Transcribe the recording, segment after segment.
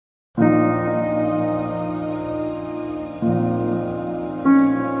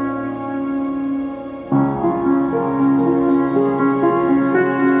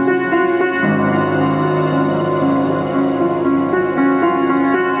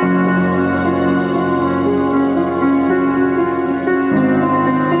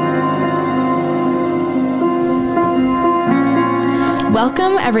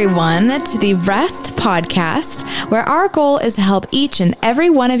everyone, to the Rest Podcast, where our goal is to help each and every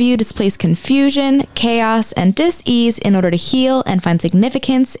one of you displace confusion, chaos, and dis-ease in order to heal and find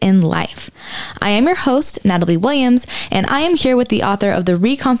significance in life. I am your host, Natalie Williams, and I am here with the author of The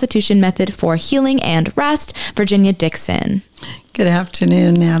Reconstitution Method for Healing and Rest, Virginia Dixon. Good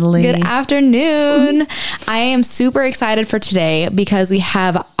afternoon, Natalie. Good afternoon. I am super excited for today because we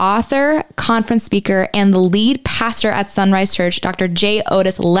have author, conference speaker, and the lead pastor at Sunrise Church, Dr. J.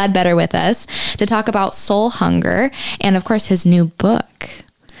 Otis Ledbetter, with us to talk about soul hunger and, of course, his new book.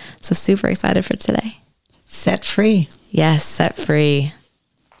 So super excited for today. Set free. Yes, set free.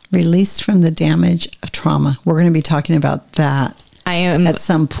 Released from the damage of trauma. We're going to be talking about that. I am at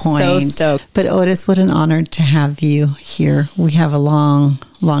some point. So stoked. But Otis, what an honor to have you here. We have a long,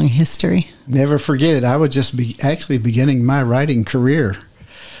 long history. Never forget it. I was just actually beginning my writing career.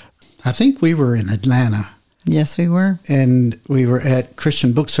 I think we were in Atlanta. Yes, we were. And we were at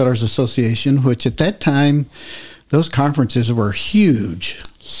Christian Booksellers Association, which at that time, those conferences were huge.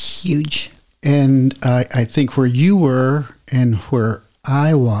 Huge. And I think where you were and where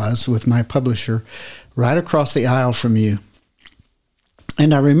I was with my publisher, right across the aisle from you.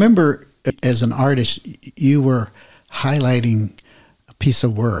 And I remember as an artist, you were highlighting a piece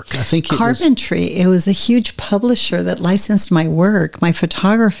of work. I think Carpentry. It was a huge publisher that licensed my work, my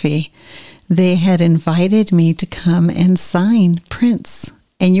photography. They had invited me to come and sign prints,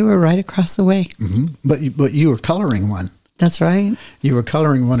 and you were right across the way. Mm-hmm. But you were coloring one. That's right. You were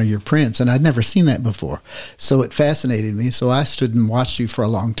coloring one of your prints, and I'd never seen that before. So it fascinated me. So I stood and watched you for a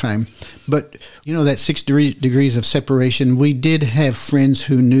long time. But, you know, that 6 degrees of separation, we did have friends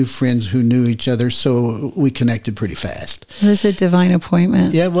who knew each other, so we connected pretty fast. It was a divine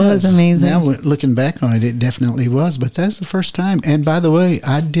appointment. Yeah, it was. It was amazing. Now, looking back on it, it definitely was. But that's the first time. And by the way,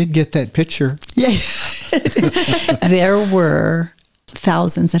 I did get that picture. Yeah. There were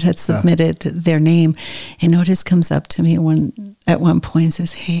thousands that had submitted their name, and Otis comes up to me at one point and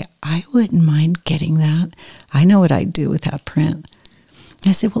says, "Hey, I wouldn't mind getting that. I know what I'd do with that print."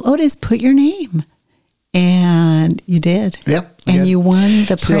 I said, "Well, Otis, put your name," and you did. Yep, and you won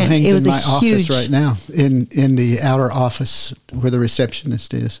the still print. Hangs it was in my huge office right now, in the outer office where the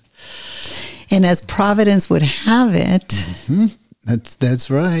receptionist is. And as Providence would have it, mm-hmm. That's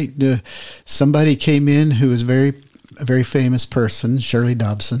right. Somebody came in who was a very famous person, Shirley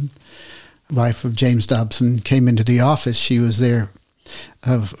Dobson, wife of James Dobson, came into the office. She was there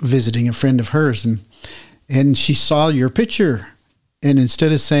visiting a friend of hers, and she saw your picture. And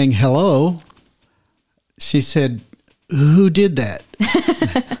instead of saying hello, she said, "Who did that?"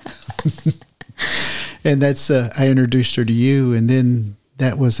 And that's, I introduced her to you. And then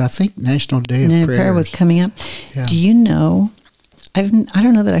that was, I think, National Day of Prayer was coming up. Yeah. Do you know, I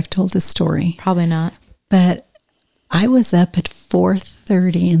don't know that I've told this story. Probably not. But I was up at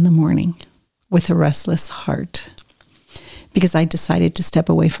 4:30 in the morning with a restless heart because I decided to step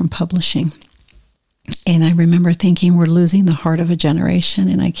away from publishing. And I remember thinking, we're losing the heart of a generation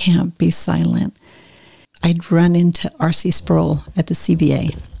and I can't be silent. I'd run into R.C. Sproul at the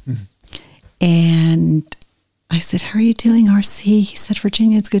CBA. Mm-hmm. And I said, "How are you doing, R.C.?" He said,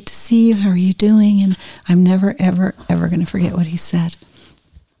 "Virginia, it's good to see you. How are you doing?" And I'm never, ever, ever going to forget what he said.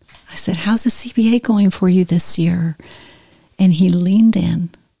 I said, "How's the CBA going for you this year?" And he leaned in,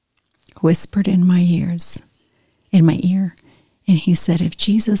 whispered in my ear, and he said, "If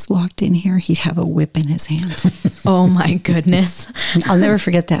Jesus walked in here, he'd have a whip in his hand." Oh my goodness. I'll never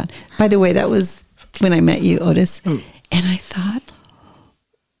forget that. By the way, that was when I met you, Otis. Oh. And I thought,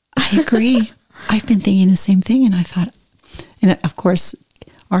 I agree. I've been thinking the same thing. And I thought, and of course,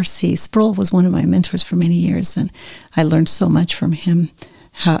 R.C. Sproul was one of my mentors for many years. And I learned so much from him.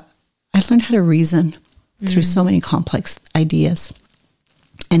 I learned how to reason through so many complex ideas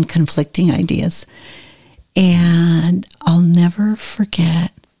and conflicting ideas. And I'll never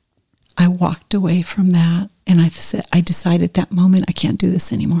forget, I walked away from that and I decided at that moment, I can't do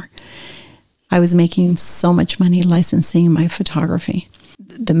this anymore. I was making so much money licensing my photography.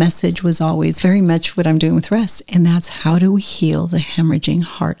 The message was always very much what I'm doing with Rest, and that's how do we heal the hemorrhaging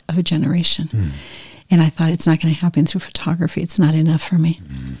heart of a generation? Mm. And I thought, it's not going to happen through photography. It's not enough for me.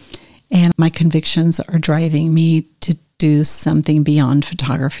 Mm. And my convictions are driving me to do something beyond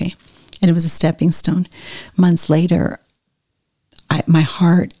photography. And it was a stepping stone. Months later, my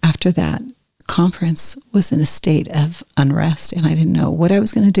heart after that conference was in a state of unrest, and I didn't know what I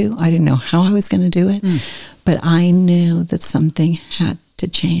was going to do. I didn't know how I was going to do it, but I knew that something had to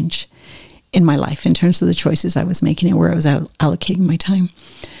change in my life in terms of the choices I was making and where I was allocating my time.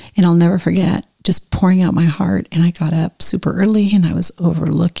 And I'll never forget just pouring out my heart, and I got up super early, and I was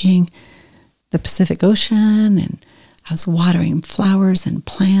overlooking the Pacific Ocean, and I was watering flowers and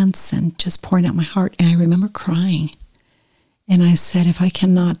plants and just pouring out my heart. And I remember crying. And I said, if I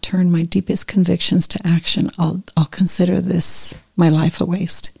cannot turn my deepest convictions to action, I'll consider this my life a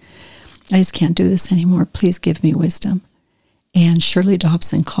waste. I just can't do this anymore. Please give me wisdom. And Shirley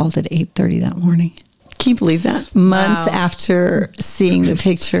Dobson called at 8:30 that morning. Can you believe that? Months after seeing the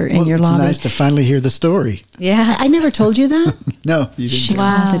picture in your lobby. It's nice to finally hear the story. Yeah. I never told you that. No, you didn't. She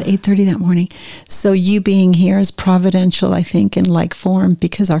called at 8:30 that morning. So you being here is providential, I think, in like form,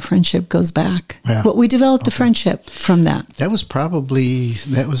 because our friendship goes back. Yeah. Well, we developed a friendship from that. That was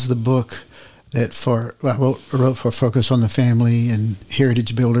the book that I wrote for Focus on the Family and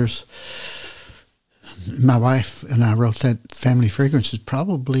Heritage Builders. My wife and I wrote that Family Fragrances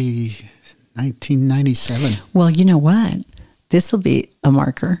probably 1997. Well, you know what? This will be a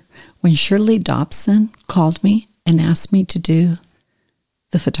marker. When Shirley Dobson called me and asked me to do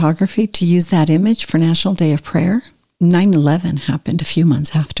the photography, to use that image for National Day of Prayer, 9/11 happened a few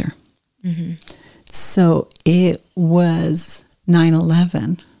months after. Mm-hmm. So it was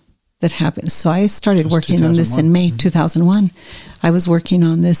 9/11 that happened. So I started working on this in May 2001. I was working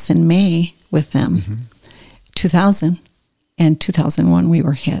on this in May with them. 2000 and 2001 we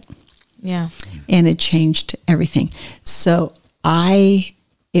were hit. Yeah. And it changed everything. So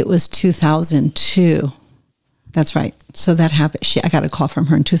it was 2002. That's right. So that happened. I got a call from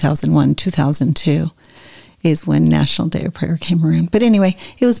her in 2001. 2002 is when National Day of Prayer came around. But anyway,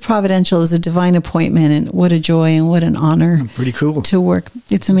 it was providential. It was a divine appointment, and what a joy and what an honor. Pretty cool. To work.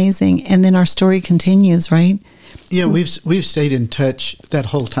 It's amazing. And then our story continues, right? Yeah, we've stayed in touch that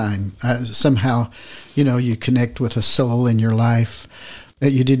whole time. Somehow, you connect with a soul in your life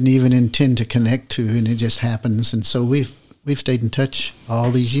that you didn't even intend to connect to, and it just happens. And so we've stayed in touch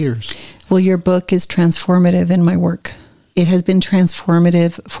all these years. Well, your book is transformative in my work. It has been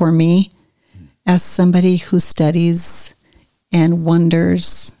transformative for me as somebody who studies and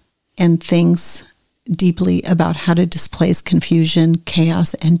wonders and thinks deeply about how to displace confusion,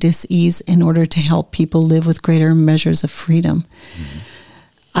 chaos, and dis-ease in order to help people live with greater measures of freedom. Mm-hmm.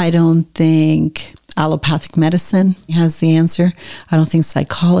 I don't think allopathic medicine has the answer. I don't think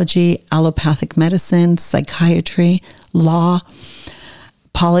psychology, allopathic medicine, psychiatry, law,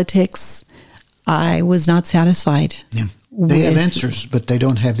 politics. I was not satisfied. Yeah. They have answers, but they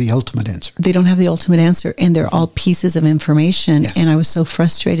don't have the ultimate answer. They don't have the ultimate answer, and they're all pieces of information. Yes. And I was so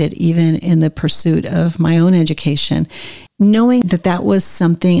frustrated, even in the pursuit of my own education, knowing that was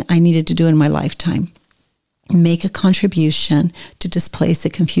something I needed to do in my lifetime. Make a contribution to displace the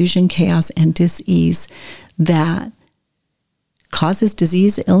confusion, chaos, and dis-ease that causes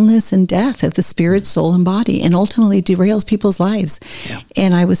disease, illness, and death of the spirit, soul, and body, and ultimately derails people's lives. Yeah.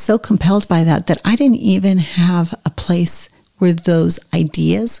 And I was so compelled by that I didn't even have a place where those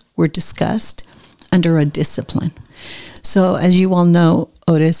ideas were discussed under a discipline. So as you all know,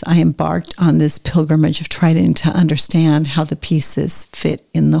 Otis, I embarked on this pilgrimage of trying to understand how the pieces fit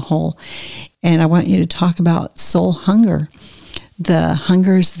in the whole. And I want you to talk about soul hunger, the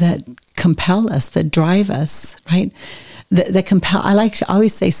hungers that compel us, that drive us, right? That compel. I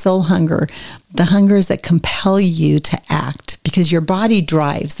always say soul hunger, the hungers that compel you to act, because your body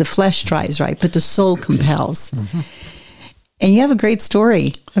drives, the flesh drives, right? But the soul compels. Mm-hmm. And you have a great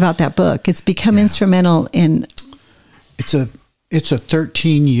story about that book. It's become instrumental in. It's a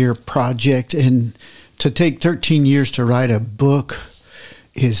 13-year project, and to take 13 years to write a book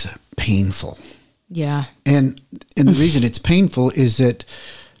is painful. Yeah. And the reason it's painful is that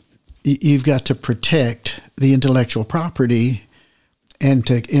you've got to protect the intellectual property, and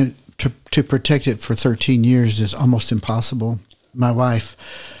to protect it for 13 years is almost impossible. My wife,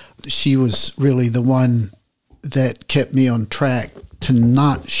 she was really the one that kept me on track to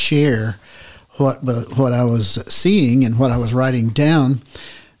not share what I was seeing and what I was writing down,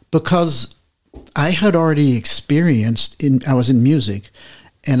 because I had already experienced, I was in music,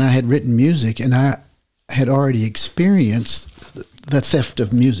 and I had written music, and I had already experienced the theft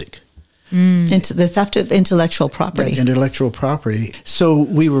of music. Into the theft of intellectual property. Intellectual property. So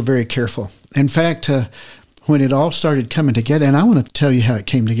we were very careful. In fact, when it all started coming together, and I want to tell you how it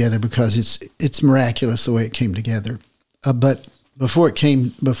came together, because it's miraculous the way it came together. But before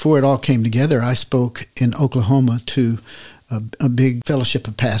it all came together, I spoke in Oklahoma to a big fellowship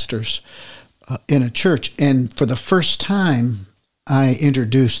of pastors in a church, and for the first time, I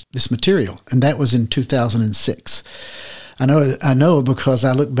introduced this material, and that was in 2006. I know because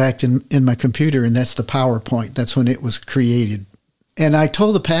I look back in my computer, and that's the PowerPoint. That's when it was created. And I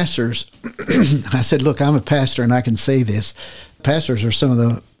told the pastors, I said, "Look, I'm a pastor, and I can say this. Pastors are some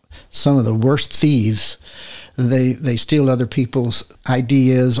of the worst thieves. They steal other people's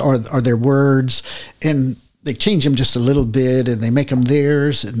ideas or their words, and they change them just a little bit and they make them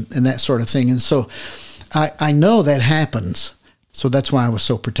theirs and that sort of thing. And so I know that happens. So that's why I was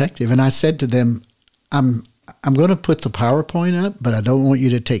so protective. And I said to them, I'm going to put the PowerPoint up, but I don't want you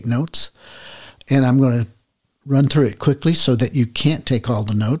to take notes. And I'm going to run through it quickly so that you can't take all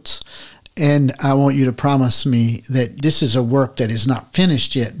the notes. And I want you to promise me that this is a work that is not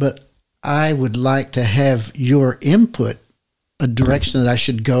finished yet, but I would like to have your input, a direction that I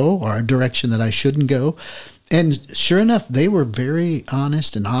should go or a direction that I shouldn't go. And sure enough, they were very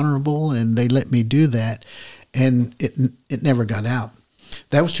honest and honorable, and they let me do that. And it never got out.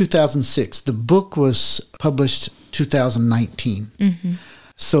 That was 2006. The book was published 2019. Mm-hmm.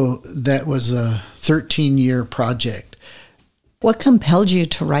 So that was a 13-year project. What compelled you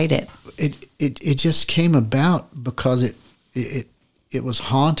to write it? It just came about because it was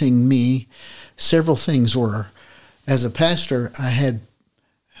haunting me. Several things were. As a pastor, I had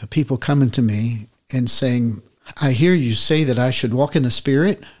people coming to me and saying, I hear you say that I should walk in the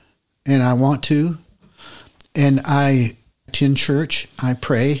Spirit, and I want to. And I attend church, I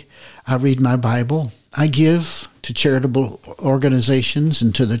pray, I read my Bible, I give to charitable organizations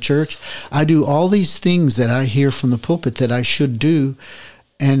and to the church. I do all these things that I hear from the pulpit that I should do,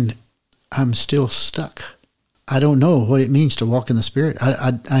 and I'm still stuck. I don't know what it means to walk in the Spirit.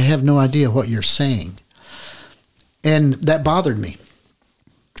 I have no idea what you're saying. And that bothered me.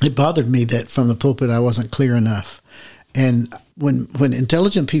 It bothered me that from the pulpit I wasn't clear enough. And when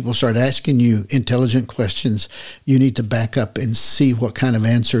intelligent people start asking you intelligent questions, you need to back up and see what kind of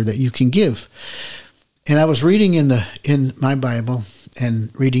answer that you can give. And I was reading in my Bible and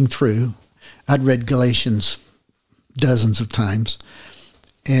reading through. I'd read Galatians dozens of times.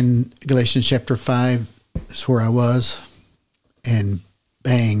 And Galatians chapter 5 is where I was. And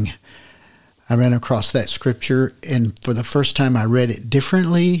bang, I ran across that scripture. And for the first time, I read it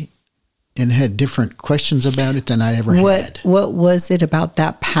differently and had different questions about it than I ever had. What was it about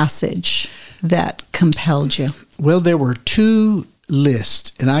that passage that compelled you? Well, there were two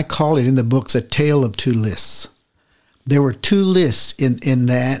lists, and I call it in the book the tale of two lists. There were two lists in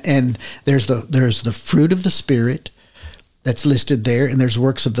that, and there's the fruit of the Spirit that's listed there, and there's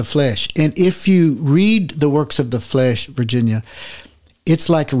works of the flesh. And if you read the works of the flesh, Virginia, it's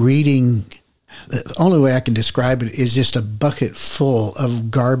like reading. The only way I can describe it is just a bucket full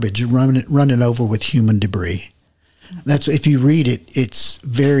of garbage running over with human debris. That's, if you read it, it's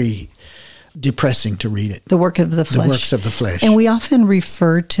very depressing to read it. The work of the flesh. The works of the flesh. And we often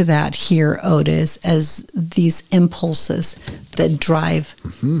refer to that here, Otis, as these impulses that drive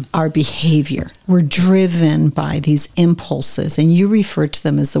our behavior. We're driven by these impulses, and you refer to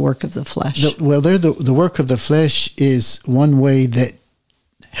them as the work of the flesh. The work of the flesh is one way that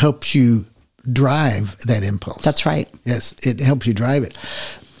helps you drive that impulse. That's right. Yes, it helps you drive it.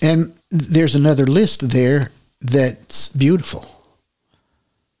 And there's another list there that's beautiful.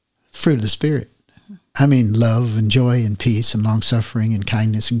 Fruit of the Spirit. I mean, love and joy and peace and long-suffering and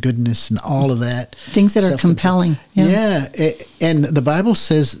kindness and goodness and all of that. Things that are compelling. Yeah. And the Bible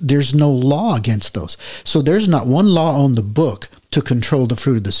says there's no law against those. So there's not one law on the book to control the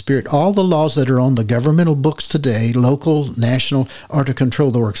fruit of the Spirit. All the laws that are on the governmental books today, local, national, are to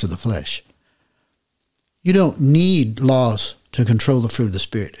control the works of the flesh. You don't need laws to control the fruit of the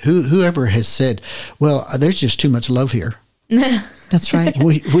Spirit. Whoever has said, well, there's just too much love here. That's right.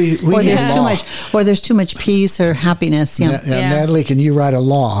 We or there's too much peace or happiness. Yeah. Natalie, can you write a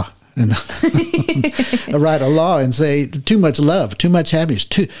law and write a law and say too much love, too much happiness,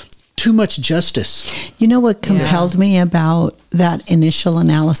 too much justice? You know what compelled me about that initial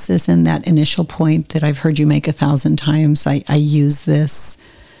analysis and that initial point that I've heard you make 1,000 times? I use this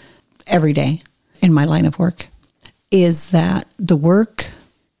every day in my line of work, is that the work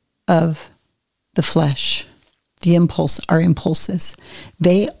of the flesh, our impulses,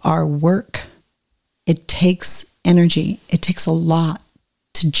 they are work. It takes energy. It takes a lot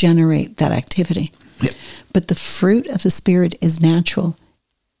to generate that activity. Yep. But the fruit of the Spirit is natural.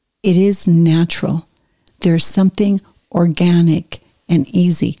 It is natural. There's something organic and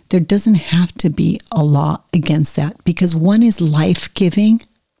easy. There doesn't have to be a law against that, because one is life-giving,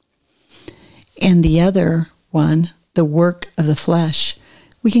 and the other one, the work of the flesh,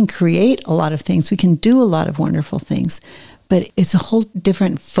 we can create a lot of things. We can do a lot of wonderful things, but it's a whole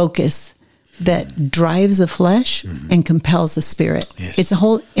different focus that drives the flesh and compels the Spirit. Yes. It's a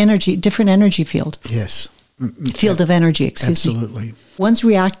whole different energy field. Yes. Field of energy, excuse me. Absolutely. One's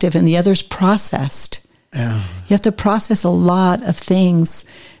reactive and the other's processed. You have to process a lot of things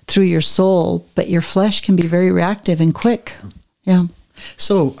through your soul, but your flesh can be very reactive and quick. Yeah.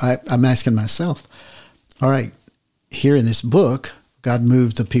 So I'm asking myself, all right, here in this book, God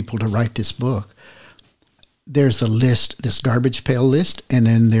moved the people to write this book. there's the list, this garbage pail list, and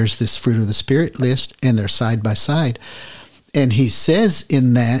then there's this fruit of the Spirit list, and they're side by side. And he says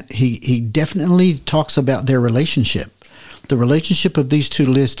in that, he definitely talks about their relationship. The relationship of these two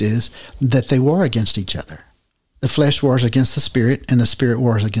lists is that they war against each other. The flesh wars against the Spirit, and the Spirit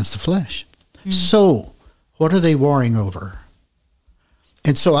wars against the flesh. So, what are they warring over?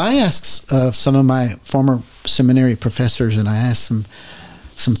 And so I asked some of my former seminary professors, and I asked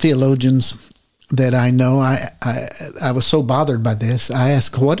some theologians that I know. I was so bothered by this. I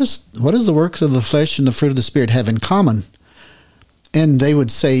asked, what does the works of the flesh and the fruit of the Spirit have in common? And they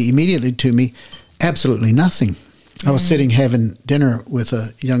would say immediately to me, absolutely nothing. I was sitting having dinner with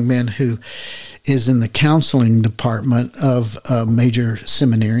a young man who is in the counseling department of a major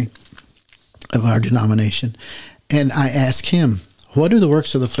seminary of our denomination. And I asked him, what do the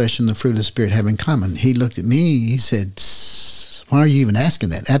works of the flesh and the fruit of the Spirit have in common? He looked at me, he said, why are you even asking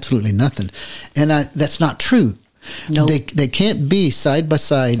that? Absolutely nothing. And that's not true. No. They can't be side by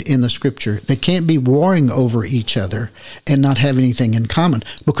side in the Scripture. They can't be warring over each other and not have anything in common,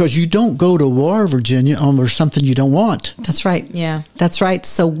 because you don't go to war, Virginia, over something you don't want. That's right. Yeah. That's right.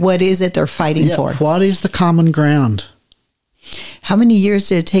 So what is it they're fighting for? What is the common ground? How many years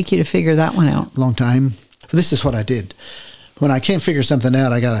did it take you to figure that one out? Long time. This is what I did. When I can't figure something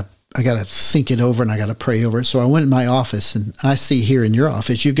out, I gotta think it over and I gotta pray over it. So I went in my office, and I see here in your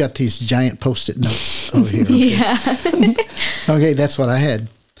office, you've got these giant Post-it notes over here. Okay? Yeah. Okay, that's what I had.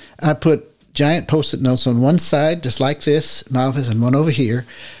 I put giant Post-it notes on one side, just like this, in my office, and one over here.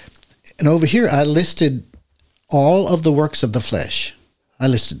 And over here, I listed all of the works of the flesh. I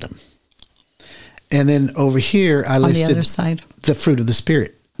listed them. And then over here, I listed on the other side, the fruit of the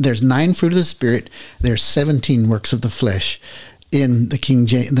Spirit. There's 9 fruit of the Spirit. There's 17 works of the flesh in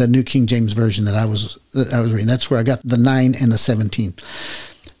the New King James Version that I was reading. That's where I got the 9 and the 17.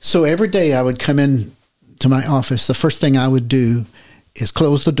 So every day I would come in to my office. The first thing I would do is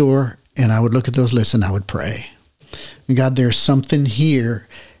close the door, and I would look at those lists and I would pray. God, there's something here,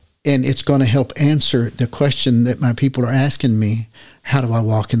 and it's going to help answer the question that my people are asking me: how do I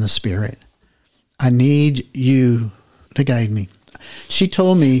walk in the Spirit? I need you to guide me. She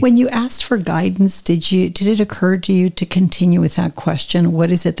told me, when you asked for guidance, did it occur to you to continue with that question?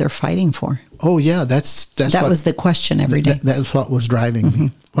 What is it they're fighting for? oh yeah, that was the question every day. That's what was driving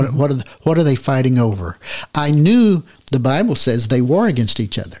me. What are they fighting over? I knew the Bible says they war against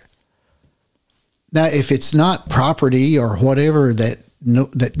each other. Now, if it's not property or whatever that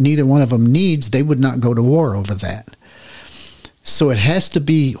neither one of them needs, they would not go to war over that. So it has to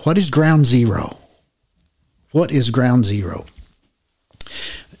be, what is ground zero? What is ground zero?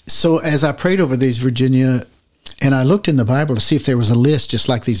 So as I prayed over these, Virginia, and I looked in the Bible to see if there was a list just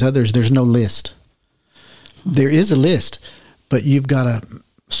like these others, there's no list. There is a list, but you've got to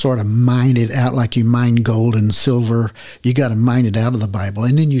sort of mine it out like you mine gold and silver. You got to mine it out of the Bible,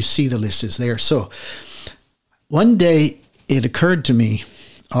 and then you see the list is there. So one day it occurred to me,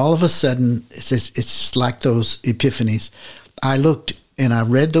 all of a sudden, it's like those epiphanies. I looked and I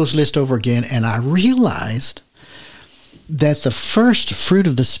read those lists over again, and I realized that the first fruit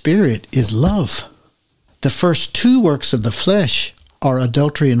of the Spirit is love. The first two works of the flesh are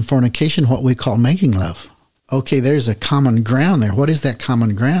adultery and fornication, what we call making love. Okay, there's a common ground there. What is that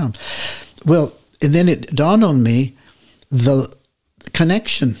common ground? Well, and then it dawned on me, the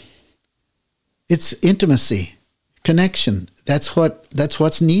connection. It's intimacy, connection. That's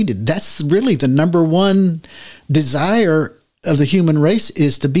what's needed. That's really the number one desire of the human race,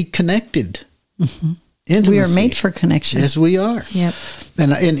 is to be connected. Mm-hmm. Intimacy. We are made for connection. Yes, we are. Yep.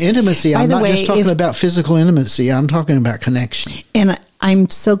 And in intimacy, I'm not just talking about physical intimacy. I'm talking about connection. And I'm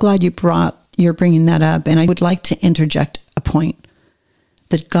so glad you're bringing that up. And I would like to interject a point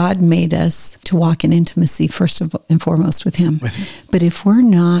that God made us to walk in intimacy first and foremost with Him. But if we're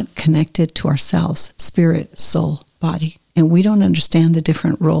not connected to ourselves, spirit, soul, body, and we don't understand the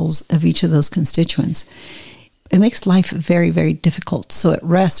different roles of each of those constituents, it makes life very, very difficult. So at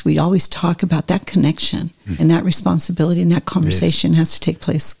rest, we always talk about that connection and that responsibility, and that conversation has to take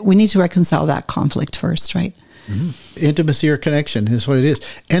place. We need to reconcile that conflict first, right? Mm-hmm. Intimacy or connection is what it is.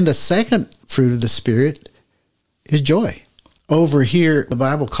 And the second fruit of the Spirit is joy. Over here, the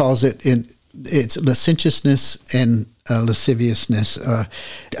Bible calls it's licentiousness and lasciviousness,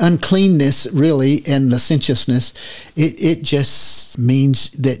 uncleanness, really, and licentiousness. It just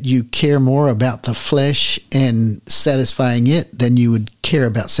means that you care more about the flesh and satisfying it than you would care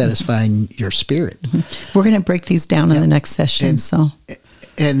about satisfying your spirit. Mm-hmm. We're going to break these down in the next session.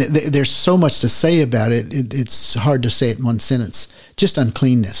 And there's so much to say about it. It's hard to say it in one sentence. Just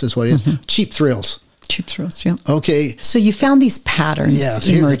uncleanness is what it is. Mm-hmm. Cheap thrills. Cheap thrills, yeah. Okay. So you found these patterns Yeah, so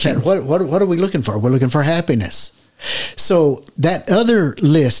here's the emerging. pattern. What are we looking for? We're looking for happiness. So that other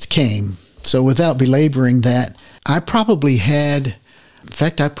list came. So without belaboring that, I probably had, in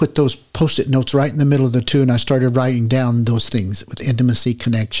fact, I put those Post-it notes right in the middle of the two, and I started writing down those things with intimacy,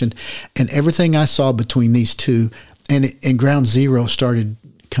 connection, and everything I saw between these two, and ground zero started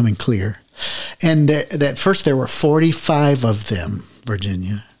coming clear. And at first there were 45 of them,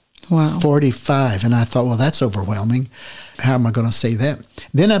 Virginia. Wow. 45. And I thought, well, that's overwhelming. How am I going to say that?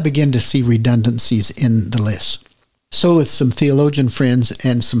 Then I began to see redundancies in the list. So with some theologian friends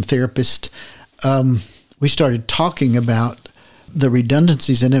and some therapists, we started talking about the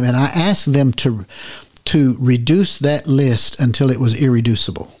redundancies in them, and I asked them to reduce that list until it was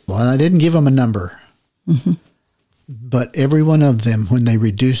irreducible. Well, and I didn't give them a number. Mm-hmm. But every one of them, when they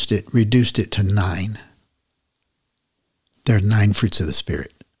reduced it to 9. There are 9 fruits of the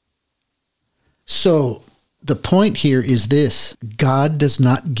Spirit. So the point here is this: God does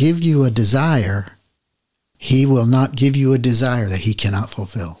not give you a desire. He will not give you a desire that he cannot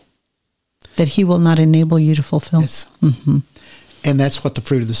fulfill. That he will not enable you to fulfill. Yes. Mm-hmm. And that's what the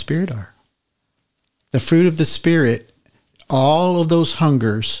fruit of the Spirit are. The fruit of the Spirit, all of those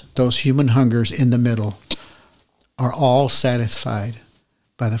hungers, those human hungers in the middle, are all satisfied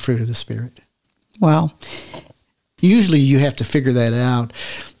by the fruit of the Spirit. Wow. Usually you have to figure that out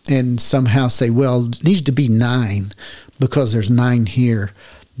and somehow say, well, it needs to be 9 because there's 9 here.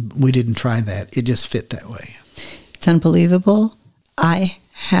 We didn't try that. It just fit that way. It's unbelievable. I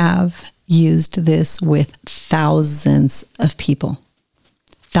have used this with thousands of people.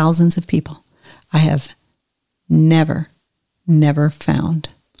 Thousands of people. I have never found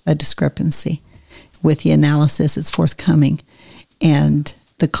a discrepancy with the analysis that's forthcoming and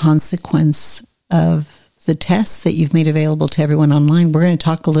the consequence of the tests that you've made available to everyone online. We're going to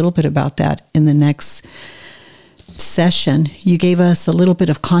talk a little bit about that in the next session. You gave us a little bit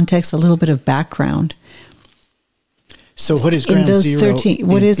of context, a little bit of background. So what is ground in those zero? 13,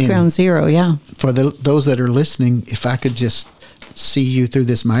 what is ground zero? Yeah. For those that are listening, if I could just see you through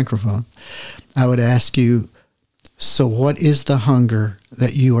this microphone, I would ask you, so what is the hunger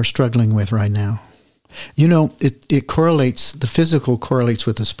that you are struggling with right now? You know, it correlates, the physical correlates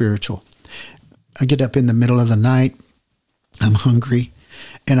with the spiritual. I get up in the middle of the night, I'm hungry,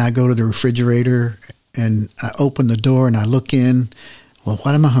 and I go to the refrigerator and I open the door and I look in. Well,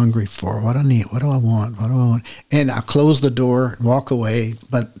 what am I hungry for? What do I need? What do I want? What do I want? And I close the door and walk away,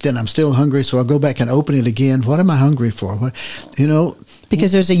 but then I'm still hungry, so I'll go back and open it again. What am I hungry for? What, you know?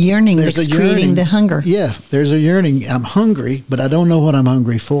 Because there's a yearning that's creating the hunger. Yeah, there's a yearning. I'm hungry, but I don't know what I'm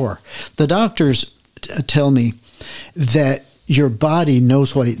hungry for. The doctors tell me that your body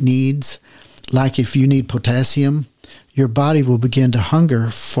knows what it needs. Like if you need potassium, your body will begin to hunger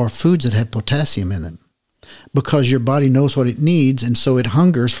for foods that have potassium in them because your body knows what it needs, and so it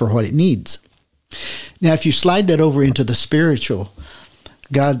hungers for what it needs. Now, if you slide that over into the spiritual,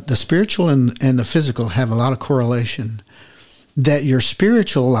 the spiritual and the physical have a lot of correlation. That your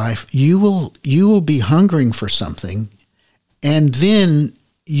spiritual life, you will be hungering for something, and then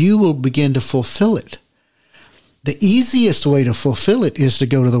you will begin to fulfill it. The easiest way to fulfill it is to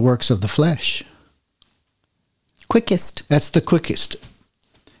go to the works of the flesh. Quickest. That's the quickest.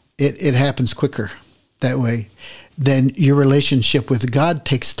 It happens quicker that way. Then your relationship with God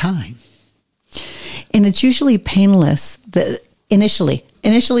takes time. And it's usually painless. Initially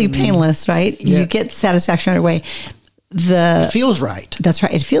painless, right? Yeah. You get satisfaction right away. It feels right. That's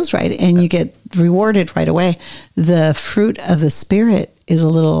right. It feels right. And you get rewarded right away. The fruit of the Spirit is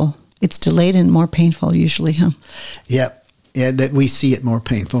it's delayed and more painful usually, huh? Yep. Yeah, that we see it more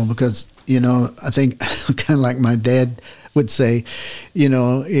painful because, I think kind of like my dad would say,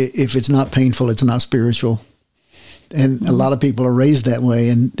 if it's not painful, it's not spiritual. And a lot of people are raised that way,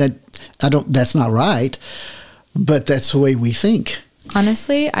 and that's not right, but that's the way we think.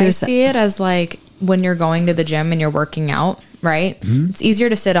 Honestly, I see it as like when you're going to the gym and you're working out, right? Mm-hmm. It's easier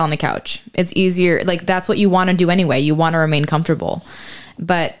to sit on the couch. It's easier, like that's what you want to do anyway. You want to remain comfortable.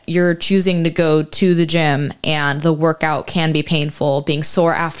 But you're choosing to go to the gym and the workout can be painful. Being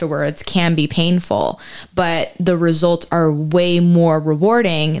sore afterwards can be painful. But the results are way more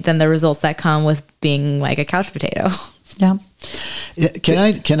rewarding than the results that come with being like a couch potato. Yeah.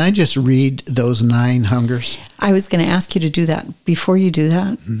 Can I just read those 9 hungers? I was going to ask you to do that. Before you do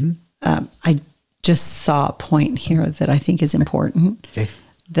that, mm-hmm. I just saw a point here that I think is important. Okay.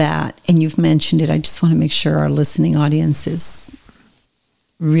 And you've mentioned it. I just want to make sure our listening audience is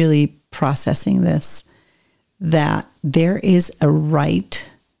really processing this, that there is a right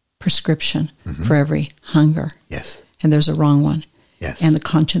prescription mm-hmm. for every hunger. Yes. And there's a wrong one. Yes. And the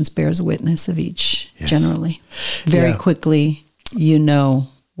conscience bears witness of each, Yes. generally. Very quickly, you know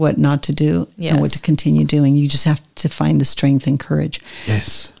what not to do and what to continue doing. You just have to find the strength and courage.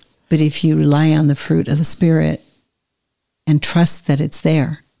 Yes. But if you rely on the fruit of the Spirit and trust that it's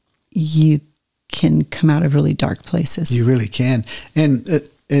there, you can come out of really dark places. You really can. And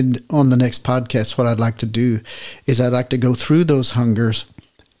on the next podcast, what I'd like to do is I'd like to go through those hungers,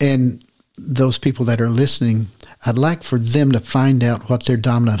 and those people that are listening, I'd like for them to find out what their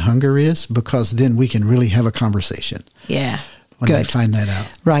dominant hunger is, because then we can really have a conversation. Yeah. When they find that out.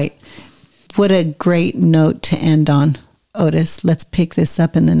 Right. What a great note to end on, Otis. Let's pick this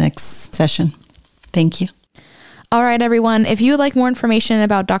up in the next session. Thank you. All right, everyone. If you would like more information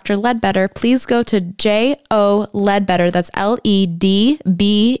about Dr. Ledbetter, please go to J.O. Ledbetter, that's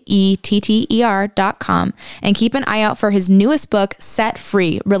LEDBETTER.com, and keep an eye out for his newest book, Set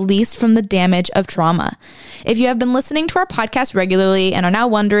Free, Released from the Damage of Trauma. If you have been listening to our podcast regularly and are now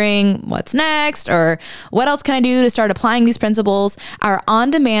wondering what's next or what else can I do to start applying these principles, our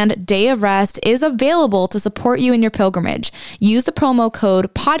on-demand Day of Rest is available to support you in your pilgrimage. Use the promo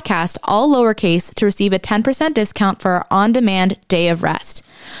code PODCAST, all lowercase, to receive a 10% discount for our on-demand Day of Rest.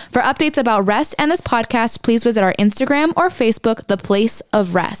 For updates about rest and this podcast, please visit our Instagram or Facebook, The Place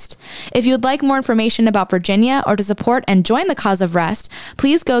of Rest. If you would like more information about Virginia or to support and join the cause of rest,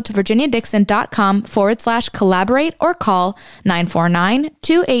 please go to virginiadixon.com/collaborate or call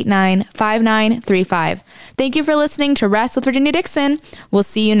 949-289-5935. Thank you for listening to Rest with Virginia Dixon. We'll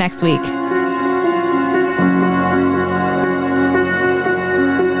see you next week.